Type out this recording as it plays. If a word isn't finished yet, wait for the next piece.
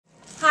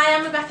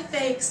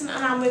Ferguson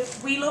and I'm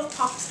with We Love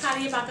Pops,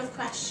 carry a bag of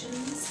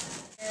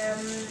questions.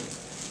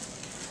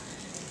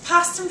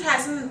 Past and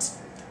present,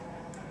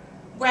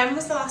 when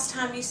was the last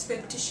time you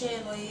spoke to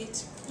Cher Lloyd?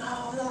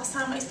 Oh, the last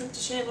time I spoke to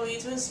Cher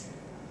Lloyd was,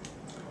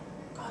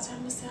 God,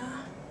 when was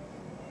that?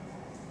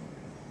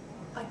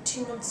 Like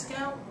 2 months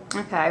ago.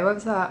 Okay, what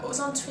was that? It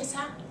was on Twitter.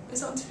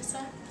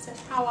 I said,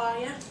 how are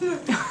you?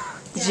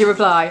 Did she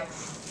reply?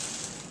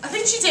 I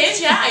think she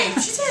did, yeah. I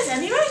hope she did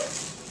anyway.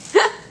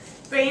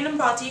 Brain and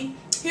body.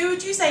 Who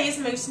would you say is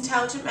the most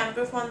intelligent member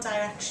of One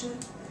Direction?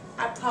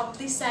 I'd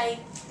probably say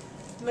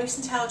the most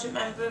intelligent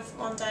member of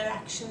One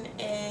Direction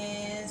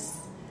is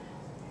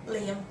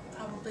Liam,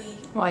 probably.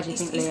 Why do you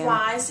think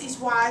Liam? He's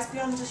wise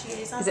beyond his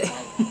years, I'd say.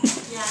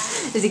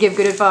 Yeah. Does he give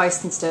good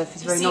advice and stuff?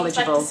 He's very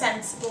knowledgeable. Like the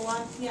sensible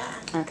one, yeah.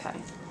 Okay.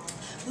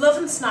 Love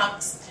and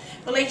snogs.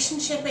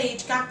 Relationship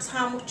age gaps,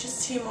 how much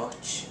is too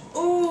much?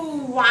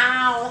 Ooh,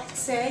 wow, let's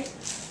see.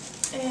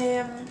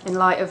 In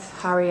light of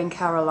Harry and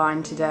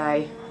Caroline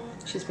today,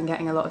 she's been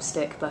getting a lot of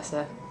stick, bless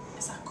her.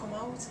 Has that come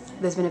out, is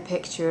it? There's been a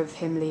picture of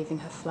him leaving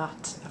her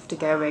flat after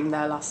going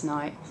there last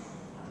night.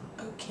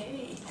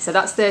 Okay. So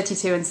that's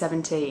 32 and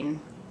 17.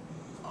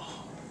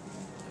 Oh.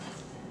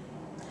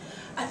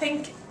 I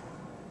think,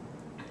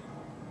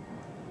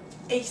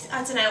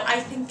 I don't know, I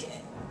think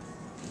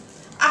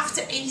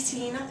after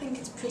 18 I think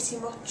it's pretty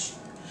much,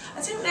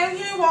 I don't know,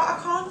 you know what, I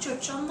can't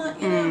judge on that,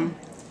 you know.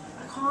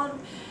 I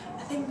can't,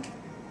 I think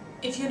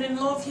if you're in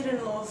love, you're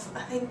in love.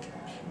 I think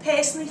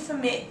personally for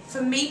me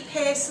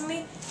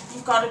personally,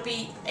 you've got to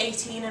be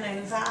 18 and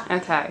over.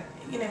 Okay.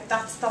 You know,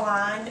 that's the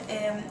line.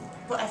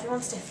 But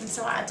everyone's different,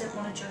 so I don't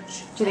want to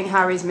judge. Do you think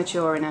Harry's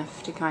mature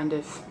enough to kind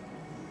of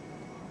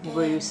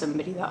woo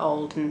somebody that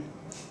old? And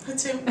I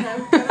don't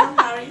know. Go on,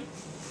 Harry.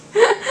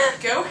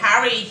 Go,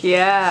 Harry.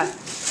 Yeah.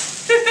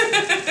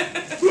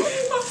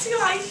 What's he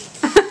like?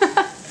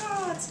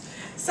 God.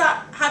 So,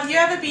 have you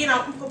ever been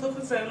out in public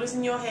with rollers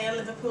in your hair,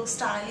 Liverpool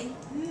style?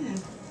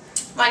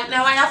 Right,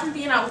 no, I haven't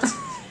been out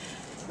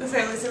with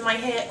rollers in my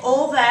hair,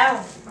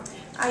 although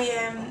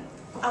I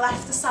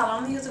left the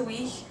salon the other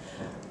week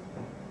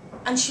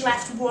and she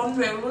left one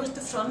roller at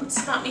the front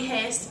so that my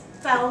hair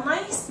felt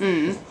nice.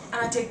 And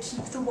I did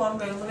keep the one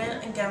roller in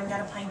and go and get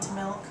a pint of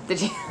milk.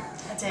 Did you?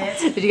 I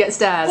did. Did you get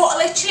stares? But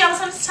literally I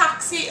was in a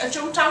taxi, I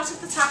jumped out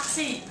of the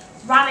taxi,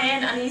 ran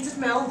in, I needed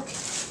milk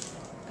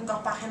and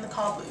got back in the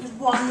car, but it was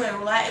one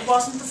roller, it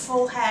wasn't the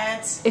full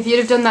head. If you'd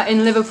have done that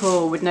in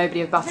Liverpool, would nobody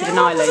have batted an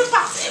eyelid? It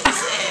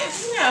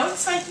was, you know,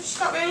 it's like she's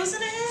got rollers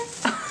in her.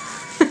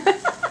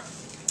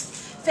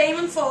 Fame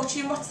and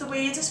fortune, what's the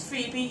weirdest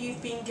freebie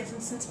you've been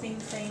given since being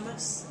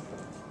famous?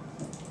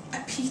 A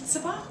pizza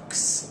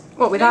box.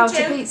 What, without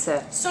a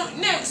pizza?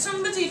 No,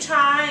 somebody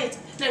tried.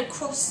 No,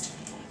 crust.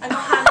 I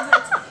got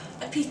handed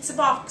a pizza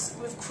box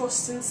with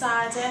crust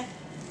inside it.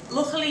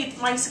 Luckily,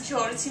 my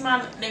security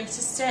man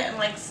noticed it and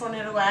like thrown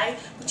it away.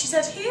 But she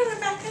said, "Here,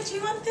 Rebecca, do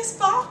you want this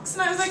box?"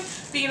 And I was like,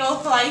 being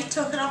all polite,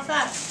 took it off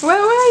her.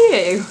 Where were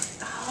you?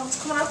 Oh, I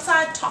was coming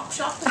outside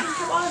Topshop, I think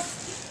it was.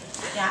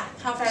 Yeah,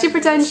 how very She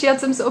pretends rude. she had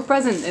some sort of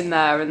present in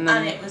there and then...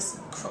 And it was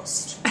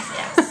crust,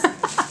 yes.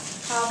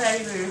 How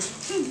very rude.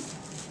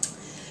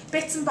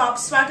 Bits and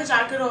bobs, swagger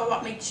jagger, or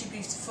what makes you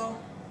beautiful?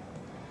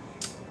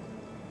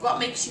 What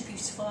makes you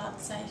beautiful, I'd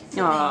say. For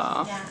me.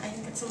 Yeah, I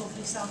think it's a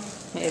lovely song.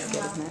 It is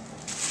good, isn't it?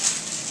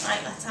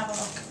 Right, let's have a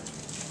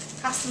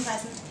look. Past and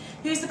present.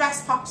 Who's the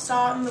best pop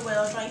star in the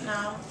world right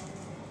now?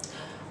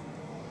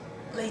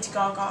 Lady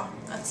Gaga.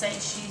 I'd say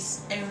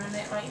she's owning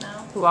it right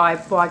now. Why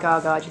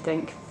Gaga, do you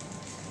think?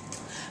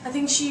 I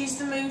think she's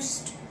the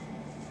most,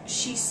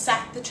 she's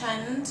set the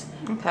trend.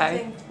 Okay. I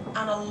think,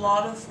 and a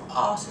lot of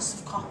artists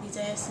have copied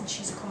her since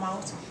she's come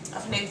out.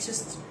 I've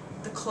noticed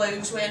the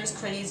clothes wearing is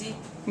crazy.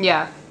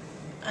 Yeah.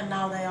 And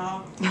now they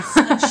are.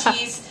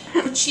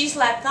 But she's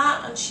led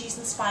that and she's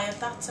inspired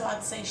that, so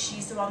I'd say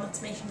she's the one that's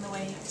making the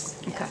waves.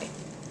 Okay.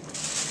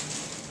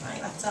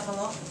 Right, let's have a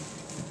look.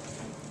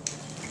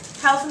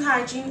 Health and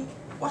hygiene,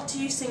 what do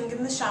you sing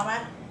in the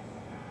shower?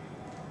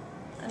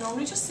 I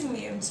normally just sing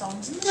my own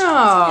songs in the shower,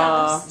 to be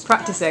honest.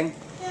 Practising.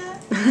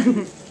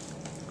 Yeah.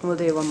 We'll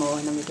do one more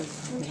and then we're done.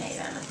 Okay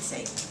then, let's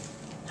see.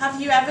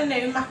 Have you ever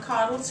known Matt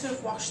Cardle to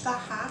have washed that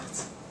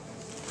hat?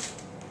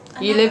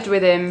 You lived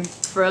with him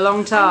for a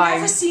long time. I've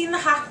never seen the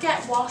hat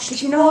get washed.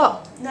 Did you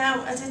not?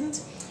 No, I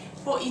didn't.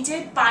 But he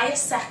did buy a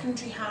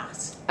secondary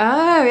hat.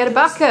 Oh, he had a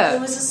backup. There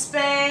was a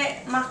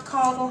spare Matt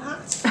Cardle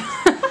hat.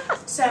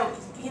 So,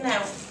 you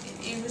know,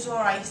 it was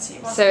alright.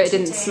 So it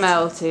didn't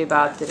smell too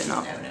bad, did it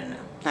not? No.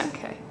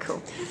 Okay,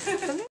 cool.